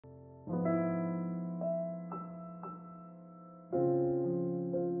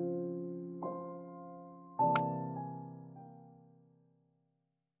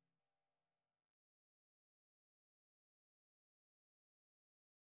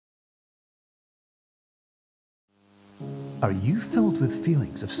Are you filled with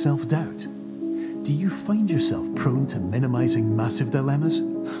feelings of self-doubt? Do you find yourself prone to minimizing massive dilemmas?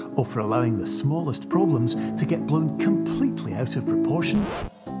 Or for allowing the smallest problems to get blown completely out of proportion?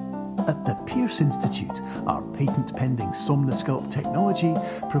 At the Pierce Institute, our patent-pending Somnosculpt technology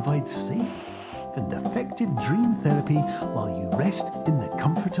provides safe and effective dream therapy while you rest in the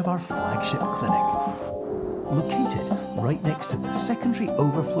comfort of our flagship clinic. Located right next to the secondary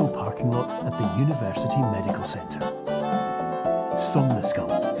overflow parking lot at the University Medical Centre.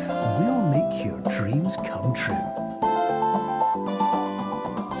 Somnosculpt, we'll make your dreams come true.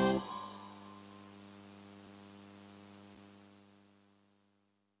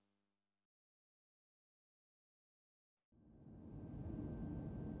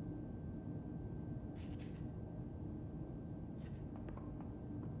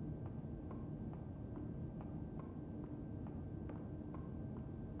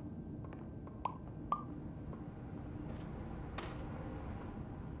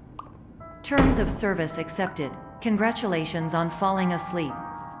 Terms of service accepted. Congratulations on falling asleep.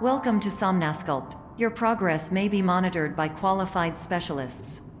 Welcome to Somnosculpt. Your progress may be monitored by qualified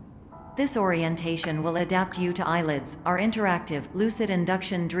specialists. This orientation will adapt you to eyelids, our interactive, lucid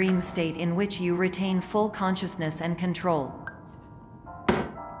induction dream state in which you retain full consciousness and control.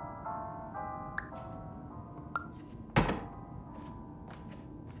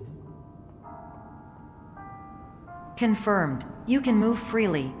 Confirmed. You can move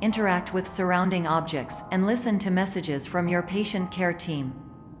freely, interact with surrounding objects, and listen to messages from your patient care team.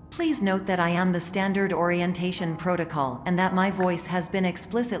 Please note that I am the standard orientation protocol and that my voice has been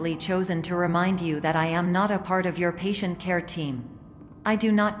explicitly chosen to remind you that I am not a part of your patient care team. I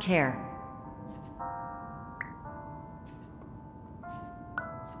do not care.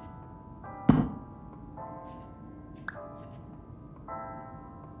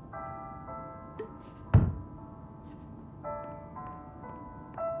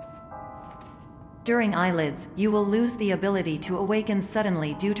 During eyelids, you will lose the ability to awaken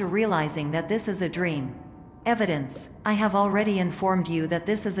suddenly due to realizing that this is a dream. Evidence: I have already informed you that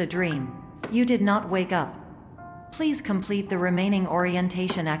this is a dream. You did not wake up. Please complete the remaining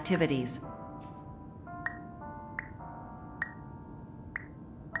orientation activities.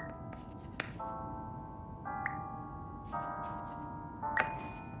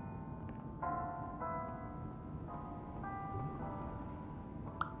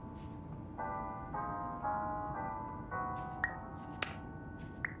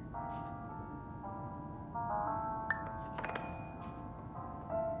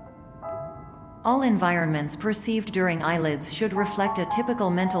 All environments perceived during eyelids should reflect a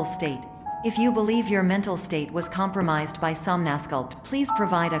typical mental state. If you believe your mental state was compromised by Somnosculpt, please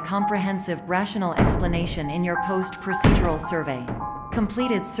provide a comprehensive, rational explanation in your post-procedural survey.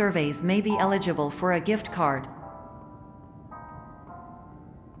 Completed surveys may be eligible for a gift card.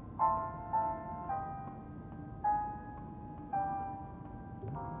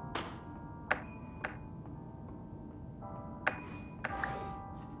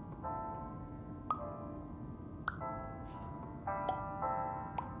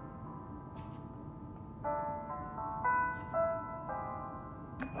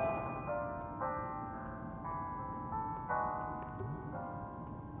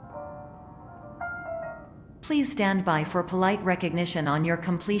 Please stand by for polite recognition on your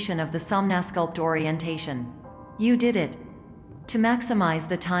completion of the Somnosculpt orientation. You did it. To maximize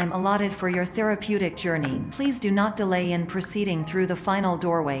the time allotted for your therapeutic journey, please do not delay in proceeding through the final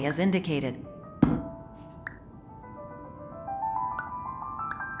doorway as indicated.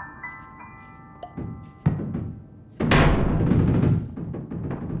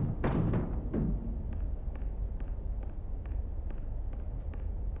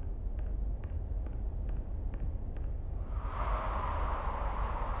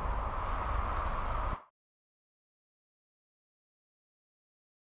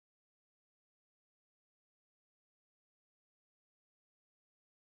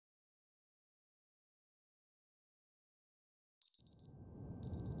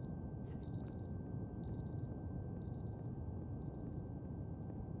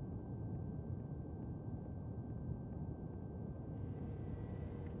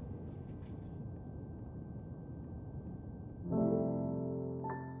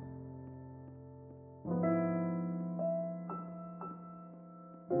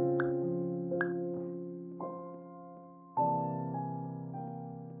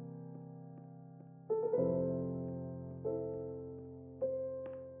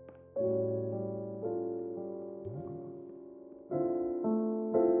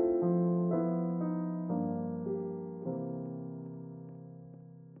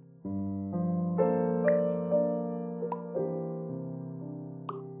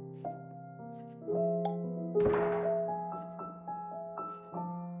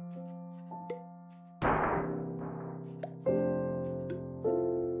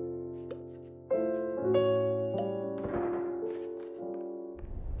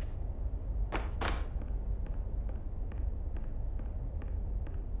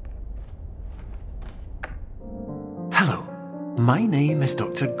 my name is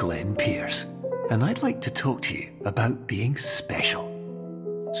Dr. Glenn Pierce, and I'd like to talk to you about being special.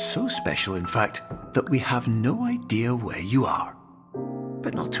 So special, in fact, that we have no idea where you are.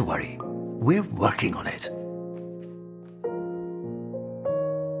 But not to worry, we're working on it.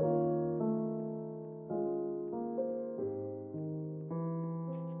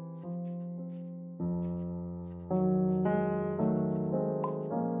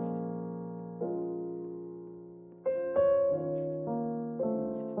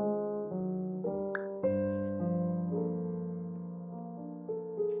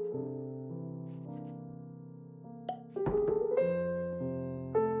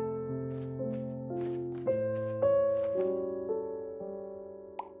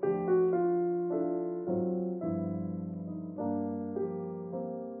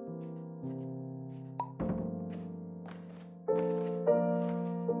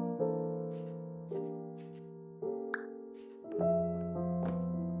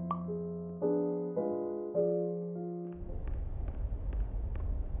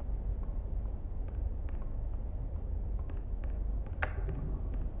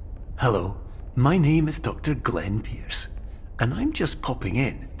 Hello, my name is Dr. Glenn Pierce, and I'm just popping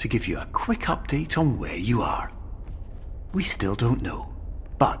in to give you a quick update on where you are. We still don't know,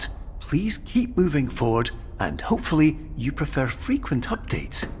 but please keep moving forward, and hopefully you prefer frequent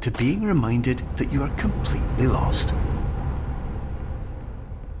updates to being reminded that you are completely lost.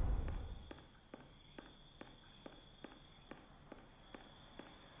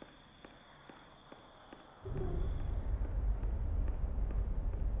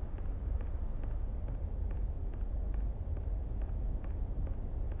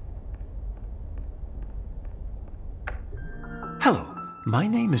 Hello, my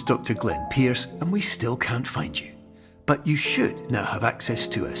name is Dr. Glenn Pierce, and we still can't find you. But you should now have access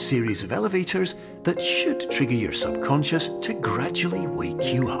to a series of elevators that should trigger your subconscious to gradually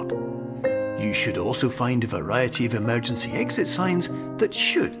wake you up. You should also find a variety of emergency exit signs that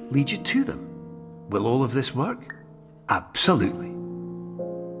should lead you to them. Will all of this work? Absolutely.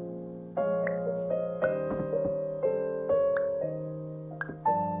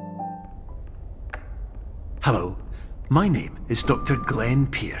 Hello. My name is Dr. Glenn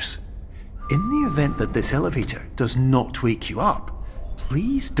Pierce. In the event that this elevator does not wake you up,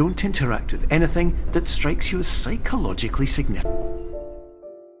 please don't interact with anything that strikes you as psychologically significant.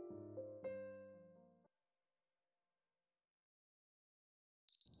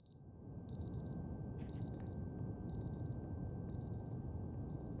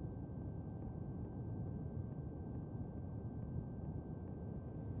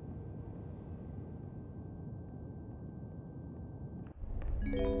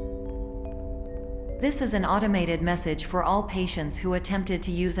 This is an automated message for all patients who attempted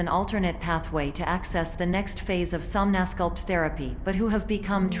to use an alternate pathway to access the next phase of Somnasculpt therapy, but who have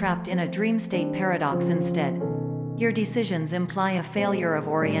become trapped in a dream state paradox instead. Your decisions imply a failure of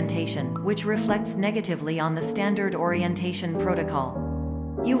orientation, which reflects negatively on the standard orientation protocol.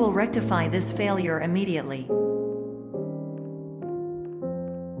 You will rectify this failure immediately.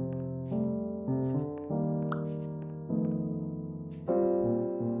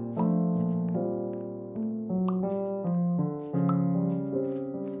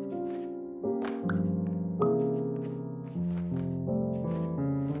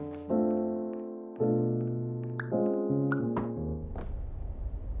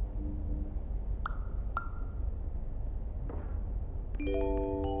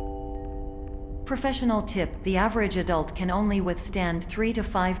 Professional tip: the average adult can only withstand 3 to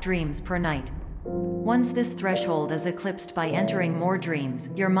 5 dreams per night. Once this threshold is eclipsed by entering more dreams,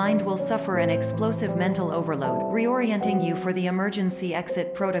 your mind will suffer an explosive mental overload, reorienting you for the emergency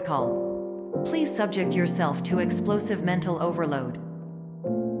exit protocol. Please subject yourself to explosive mental overload.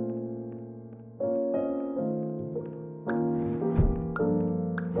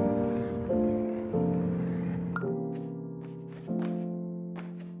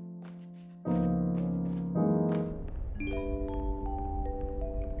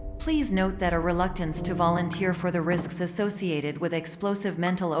 Please note that a reluctance to volunteer for the risks associated with explosive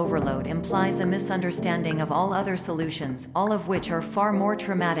mental overload implies a misunderstanding of all other solutions, all of which are far more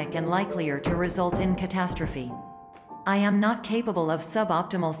traumatic and likelier to result in catastrophe. I am not capable of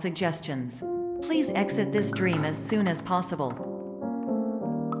suboptimal suggestions. Please exit this dream as soon as possible.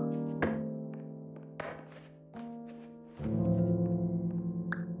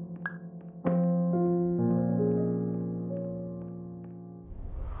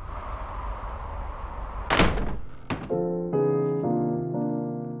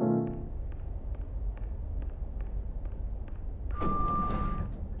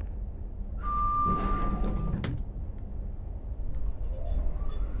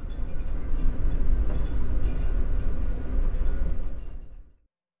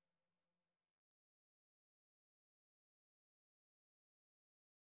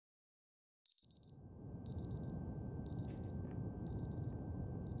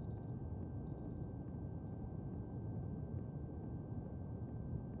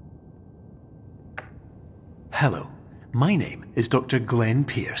 Hello, my name is Dr. Glenn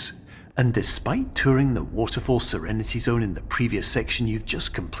Pierce, and despite touring the Waterfall Serenity Zone in the previous section you've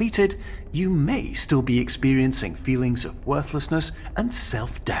just completed, you may still be experiencing feelings of worthlessness and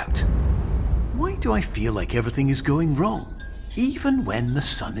self-doubt. Why do I feel like everything is going wrong, even when the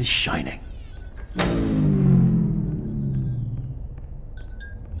sun is shining?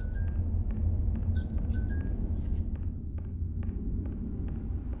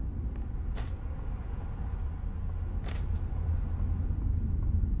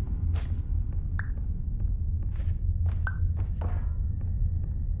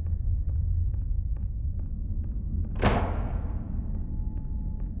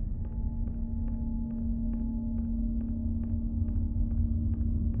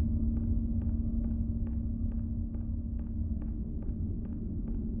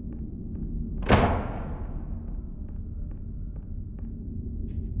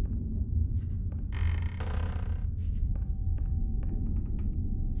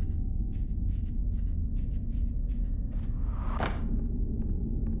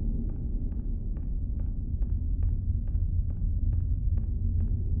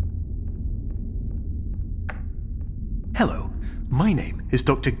 Hello, my name is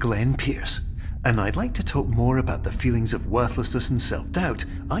Dr. Glenn Pierce, and I'd like to talk more about the feelings of worthlessness and self-doubt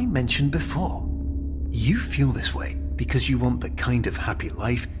I mentioned before. You feel this way because you want the kind of happy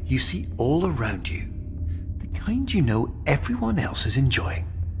life you see all around you, the kind you know everyone else is enjoying.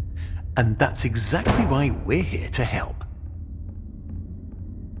 And that's exactly why we're here to help.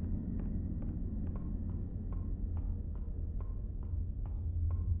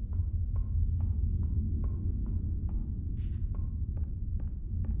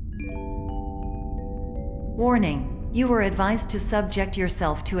 Warning: you are advised to subject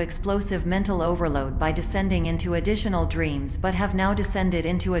yourself to explosive mental overload by descending into additional dreams, but have now descended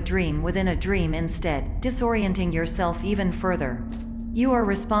into a dream within a dream instead, disorienting yourself even further. You are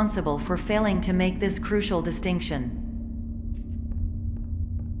responsible for failing to make this crucial distinction.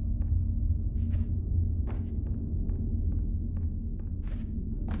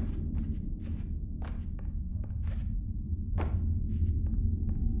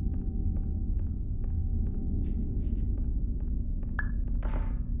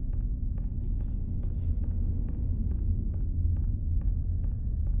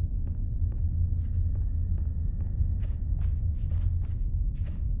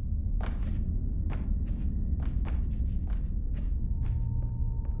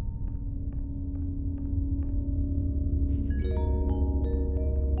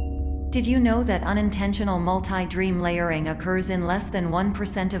 Did you know that unintentional multi-dream layering occurs in less than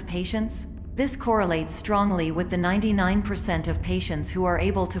 1% of patients? This correlates strongly with the 99% of patients who are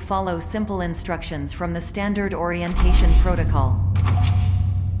able to follow simple instructions from the standard orientation protocol.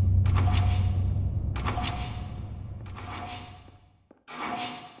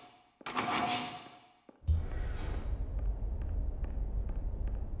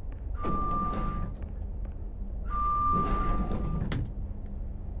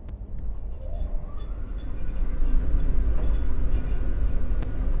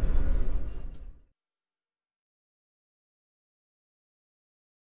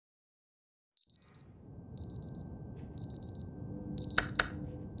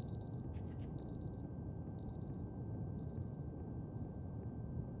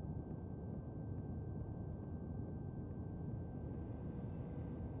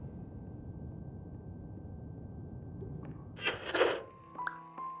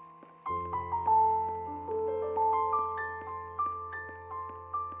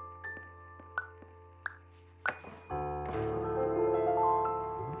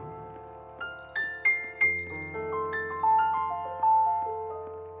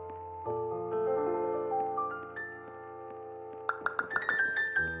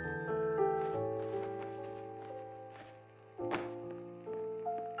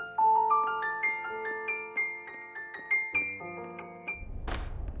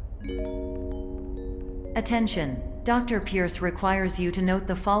 Attention! Dr. Pierce requires you to note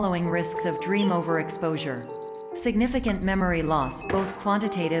the following risks of dream overexposure. Significant memory loss, both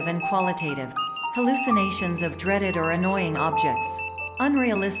quantitative and qualitative. Hallucinations of dreaded or annoying objects.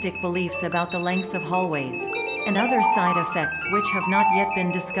 Unrealistic beliefs about the lengths of hallways. And other side effects which have not yet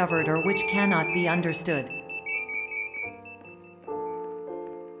been discovered or which cannot be understood.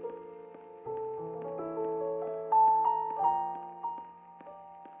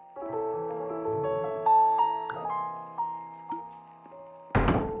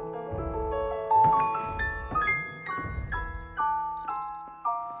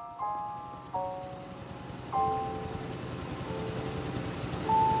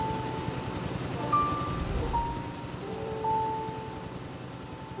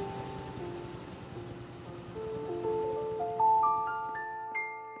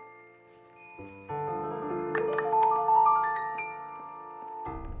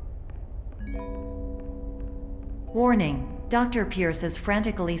 Warning: Dr. Pierce is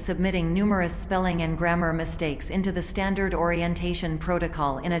frantically submitting numerous spelling and grammar mistakes into the standard orientation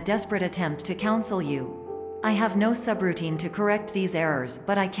protocol in a desperate attempt to counsel you. I have no subroutine to correct these errors,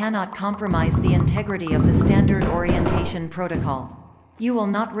 but I cannot compromise the integrity of the standard orientation protocol. You will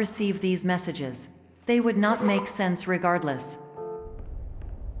not receive these messages. They would not make sense regardless.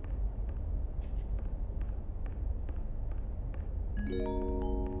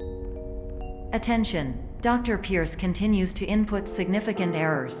 Attention! Dr. Pierce continues to input significant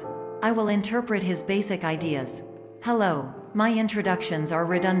errors. I will interpret his basic ideas. Hello, my introductions are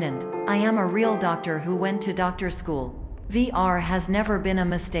redundant. I am a real doctor who went to doctor school. VR has never been a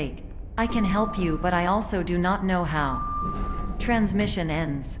mistake. I can help you, but I also do not know how. Transmission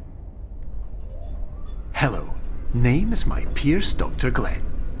ends. Hello, name is my Pierce Dr. Glenn.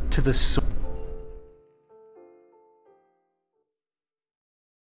 To the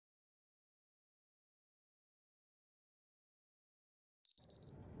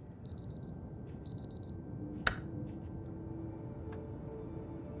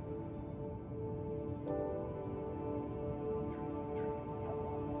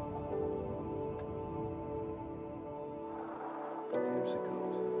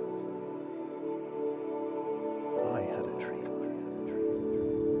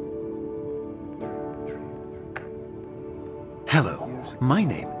Hello, my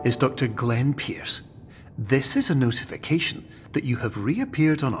name is Dr. Glenn Pierce. This is a notification that you have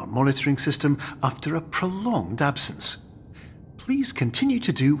reappeared on our monitoring system after a prolonged absence. Please continue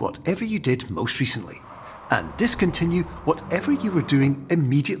to do whatever you did most recently, and discontinue whatever you were doing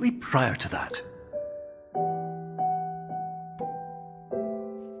immediately prior to that.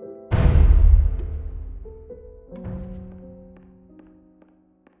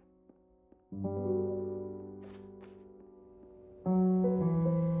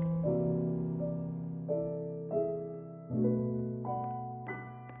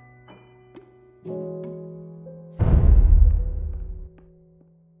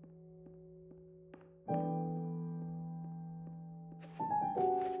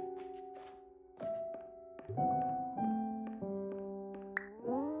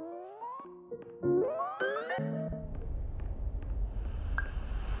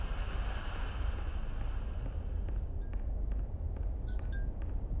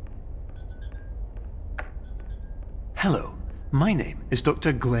 Hello, my name is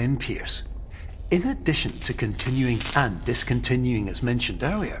Dr. Glenn Pierce. In addition to continuing and discontinuing as mentioned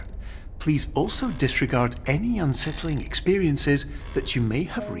earlier, please also disregard any unsettling experiences that you may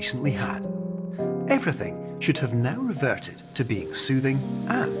have recently had. Everything should have now reverted to being soothing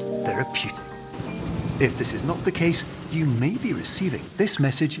and therapeutic. If this is not the case, you may be receiving this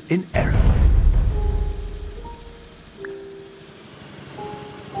message in error.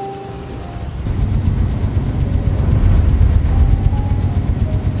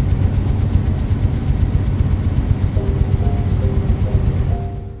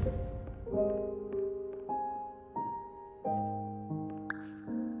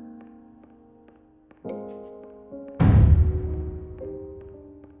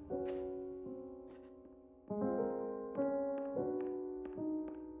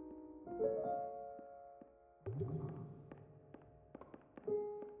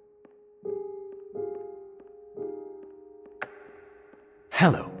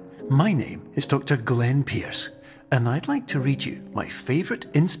 Hello, my name is Dr. Glenn Pierce, and I'd like to read you my favourite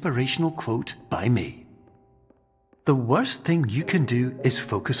inspirational quote by me. The worst thing you can do is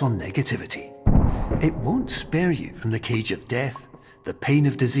focus on negativity. It won't spare you from the cage of death, the pain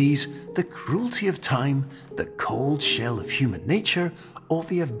of disease, the cruelty of time, the cold shell of human nature, or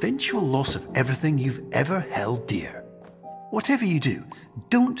the eventual loss of everything you've ever held dear. Whatever you do,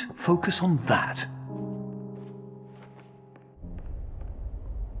 don't focus on that.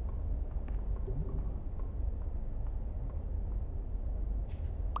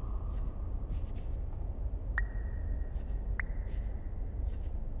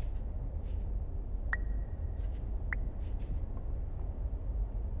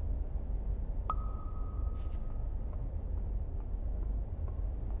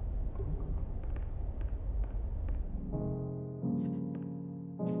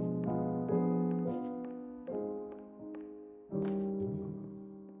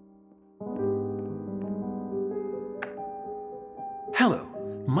 Hello,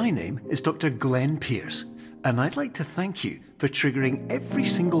 my name is Dr. Glenn Pierce, and I'd like to thank you for triggering every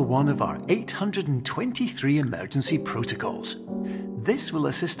single one of our 823 emergency protocols. This will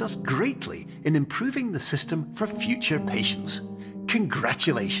assist us greatly in improving the system for future patients.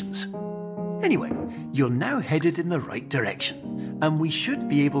 Congratulations! Anyway, you're now headed in the right direction, and we should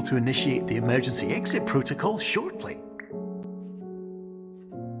be able to initiate the emergency exit protocol shortly.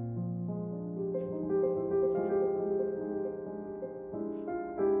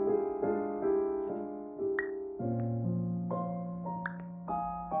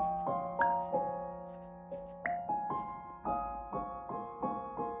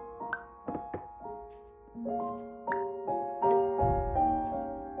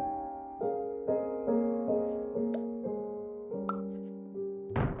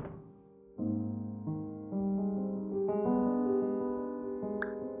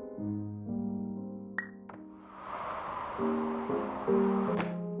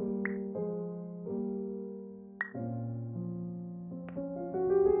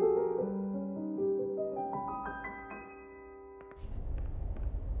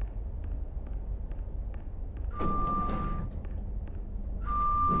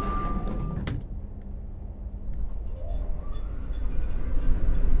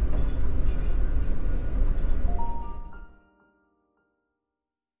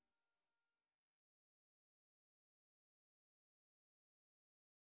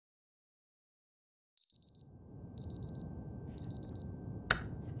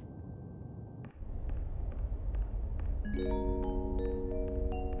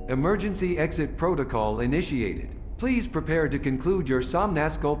 Emergency exit protocol initiated. Please prepare to conclude your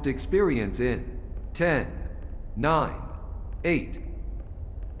Somnasculpt experience in 10, 9, 8.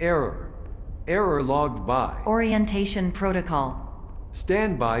 Error. Error logged by. Orientation protocol.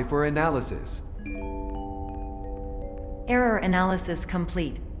 Stand by for analysis. Error analysis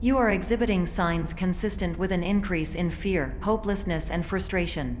complete. You are exhibiting signs consistent with an increase in fear, hopelessness, and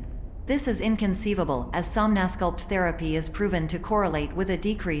frustration. This is inconceivable, as Somnasculpt therapy is proven to correlate with a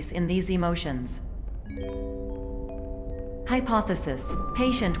decrease in these emotions. Hypothesis: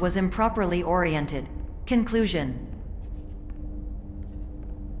 patient was improperly oriented. Conclusion: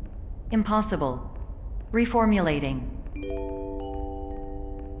 impossible. Reformulating.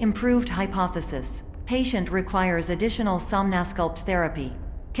 Improved hypothesis: patient requires additional Somnasculpt therapy.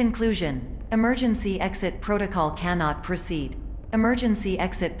 Conclusion: emergency exit protocol cannot proceed. Emergency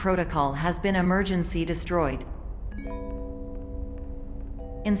exit protocol has been emergency destroyed.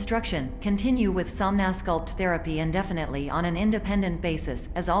 Instruction: continue with Somnasculpt therapy indefinitely on an independent basis,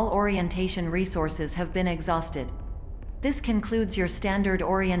 as all orientation resources have been exhausted. This concludes your standard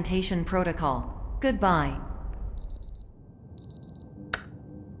orientation protocol. Goodbye.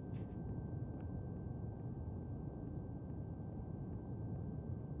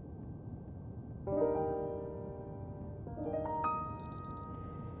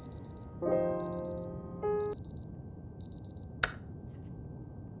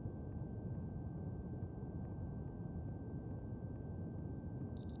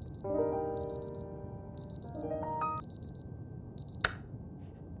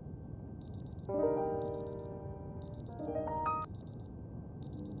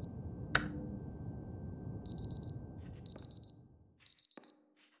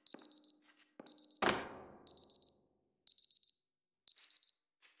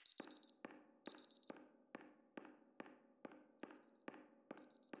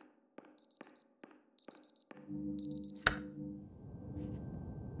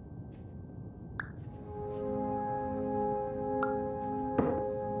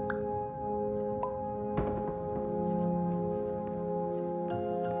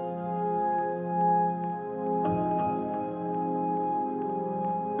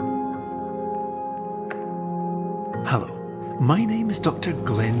 Hello, my name is Dr.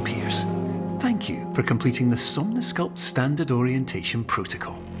 Glenn Pierce. Thank you for completing the Somnasculpt Standard Orientation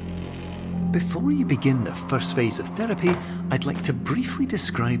Protocol. Before you begin the first phase of therapy, I'd like to briefly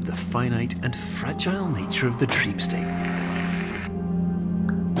describe the finite and fragile nature of the dream state.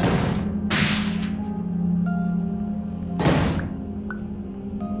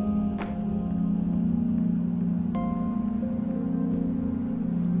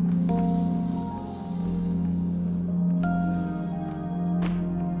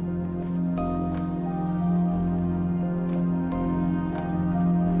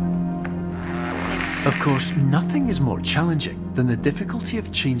 Of course, nothing is more challenging than the difficulty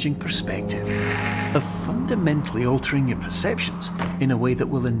of changing perspective, of fundamentally altering your perceptions in a way that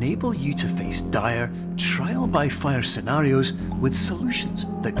will enable you to face dire, trial-by-fire scenarios with solutions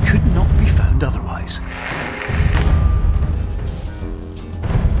that could not be found otherwise.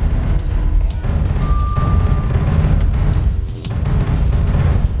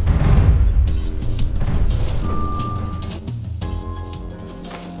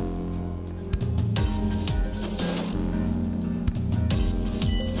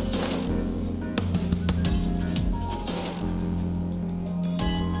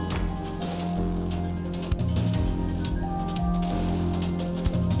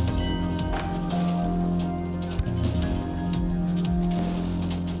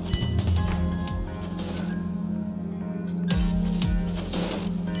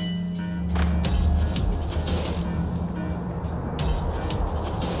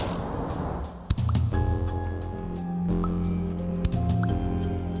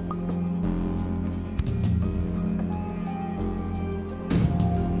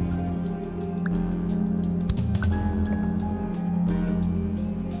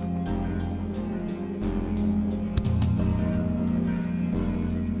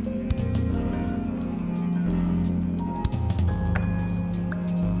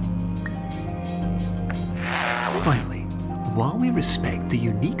 fully respect the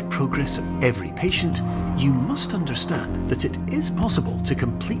unique progress of every patient, you must understand that it is possible to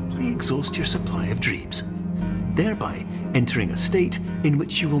completely exhaust your supply of dreams, thereby entering a state in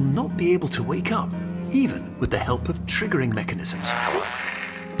which you will not be able to wake up, even with the help of triggering mechanisms.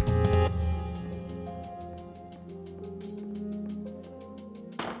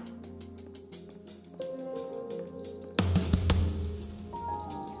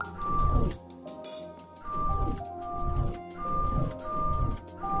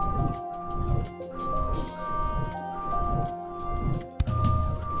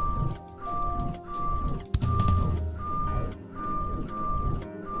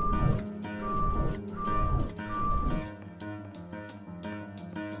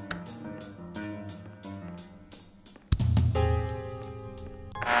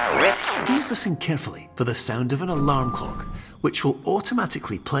 Listen carefully for the sound of an alarm clock, which will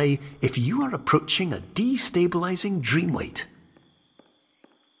automatically play if you are approaching a destabilizing dream weight.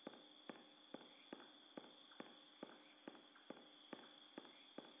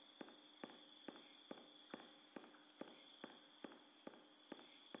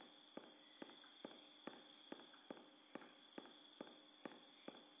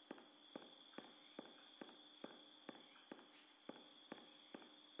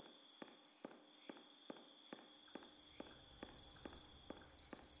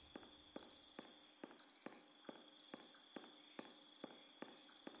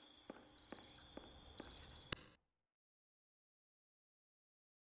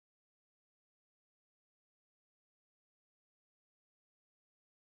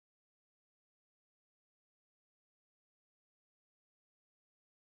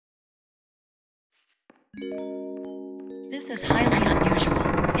 This is highly unusual.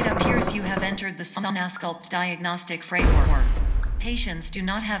 It appears you have entered the Somnasculpt diagnostic framework. Patients do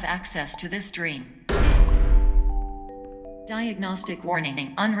not have access to this dream. Diagnostic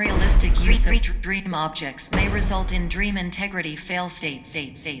warning. Unrealistic use of dream objects may result in dream integrity fail states.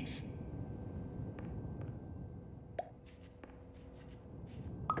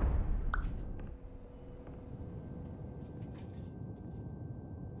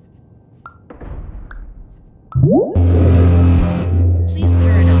 Please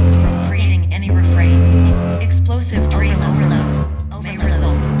paradox from creating any refrains. Explosive dream overload may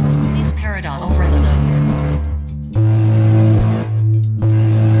result. Please paradox overload.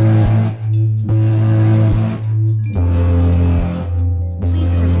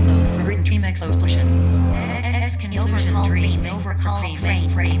 Please overload for dream explosion. Exclusion dream overcall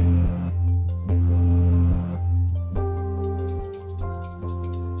frame.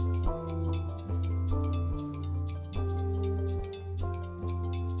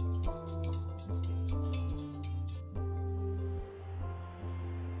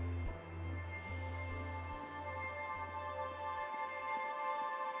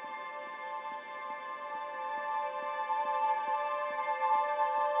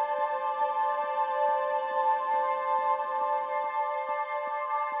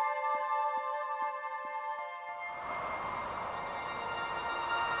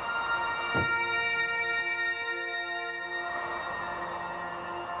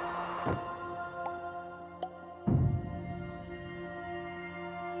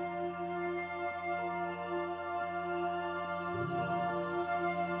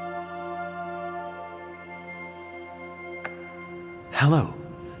 Hello,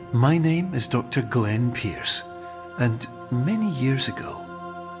 my name is Dr. Glenn Pierce, and many years ago,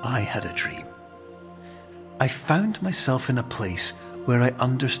 I had a dream. I found myself in a place where I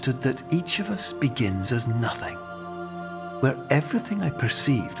understood that each of us begins as nothing, where everything I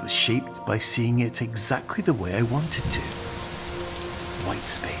perceived was shaped by seeing it exactly the way I wanted to.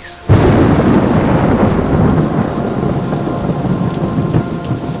 Whitespace.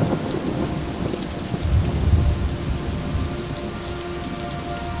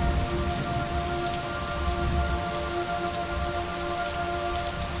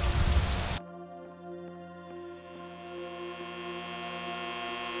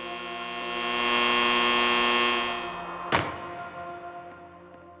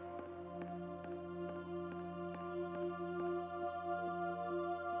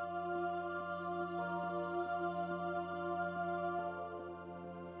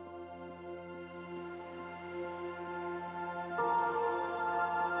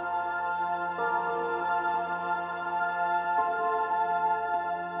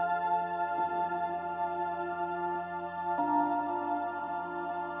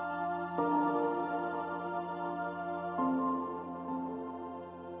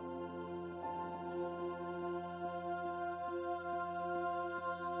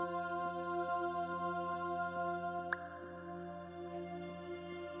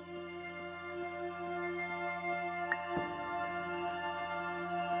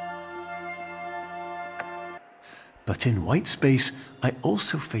 But in Whitespace, I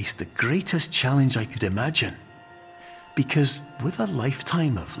also faced the greatest challenge I could imagine. Because with a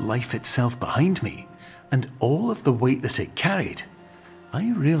lifetime of life itself behind me, and all of the weight that it carried,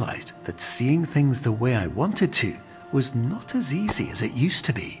 I realized that seeing things the way I wanted to was not as easy as it used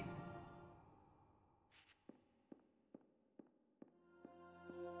to be.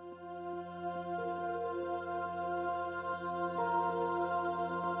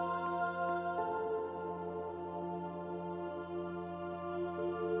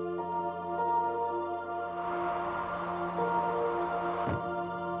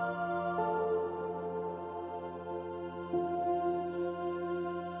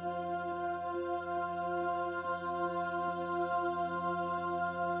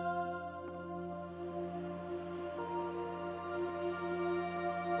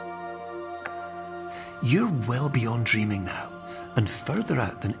 You're well beyond dreaming now, and further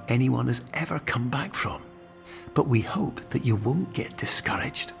out than anyone has ever come back from. But we hope that you won't get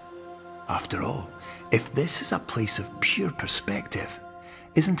discouraged. After all, if this is a place of pure perspective,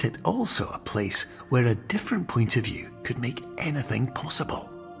 isn't it also a place where a different point of view could make anything possible?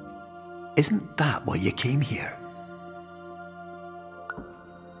 Isn't that why you came here?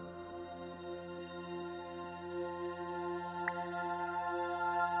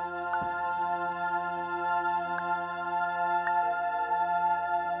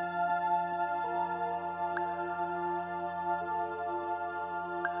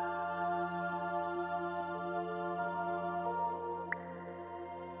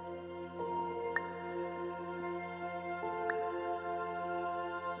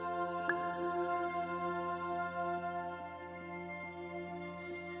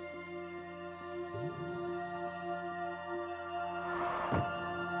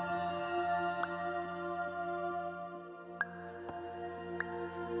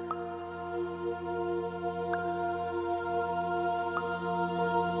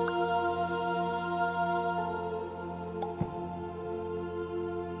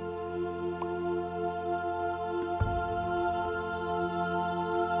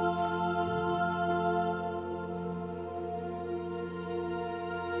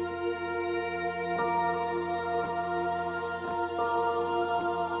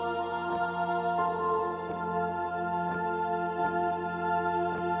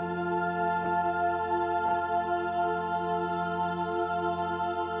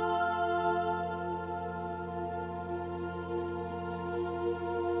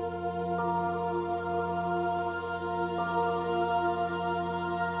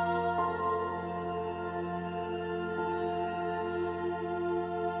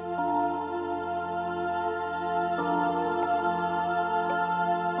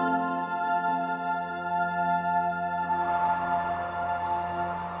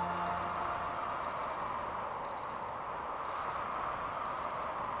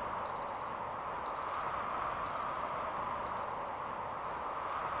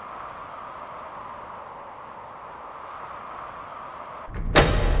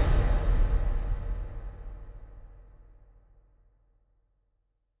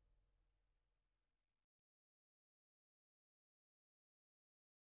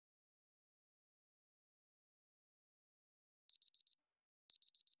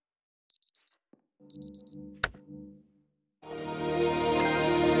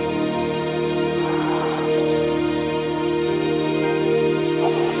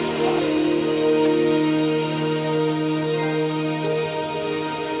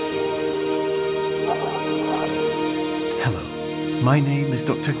 My name is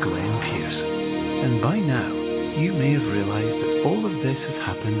Dr. Glenn Pierce, and by now you may have realised that all of this has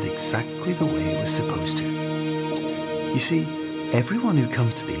happened exactly the way it was supposed to. You see, everyone who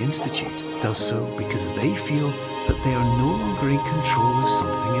comes to the Institute does so because they feel that they are no longer in control of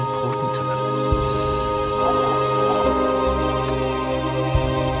something important to them.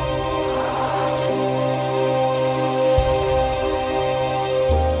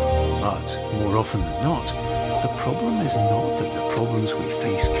 But more often than not, the problem is not that the problems we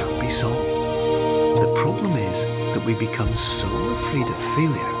face can't be solved. The problem is that we become so afraid of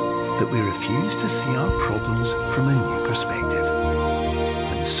failure that we refuse to see our problems from a new perspective.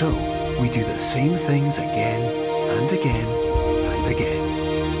 And so, we do the same things again and again and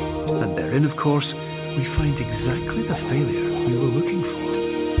again. And therein, of course, we find exactly the failure we were looking for.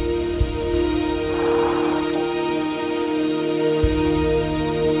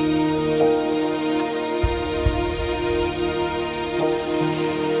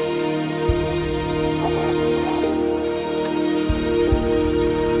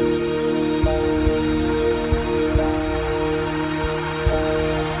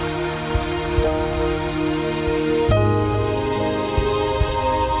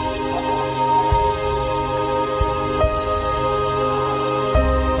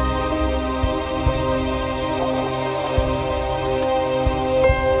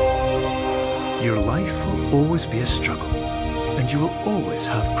 Your life will always be a struggle, and you will always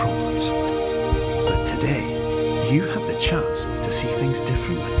have problems. But today, you have the chance to see things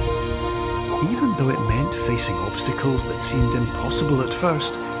differently. Even though it meant facing obstacles that seemed impossible at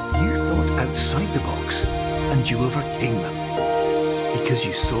first, you thought outside the box, and you overcame them. Because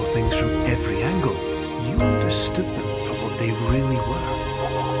you saw things from every angle, you understood them for what they really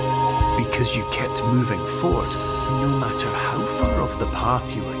were. Because you kept moving forward, no matter how far off the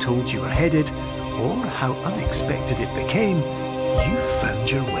path you were told you were headed, or how unexpected it became, you found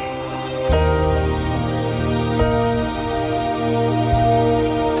your way.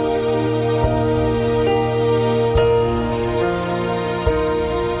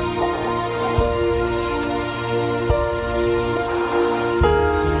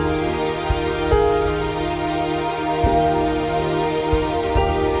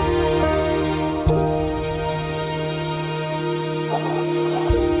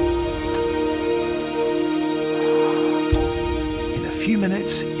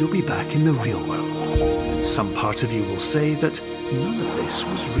 You'll be back in the real world, and some part of you will say that none of this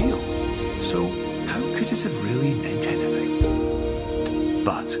was real, so how could it have really meant anything?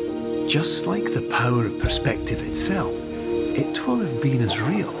 But, just like the power of perspective itself, it will have been as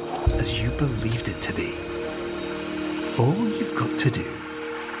real as you believed it to be. All you've got to do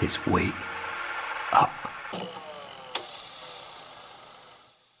is wait up.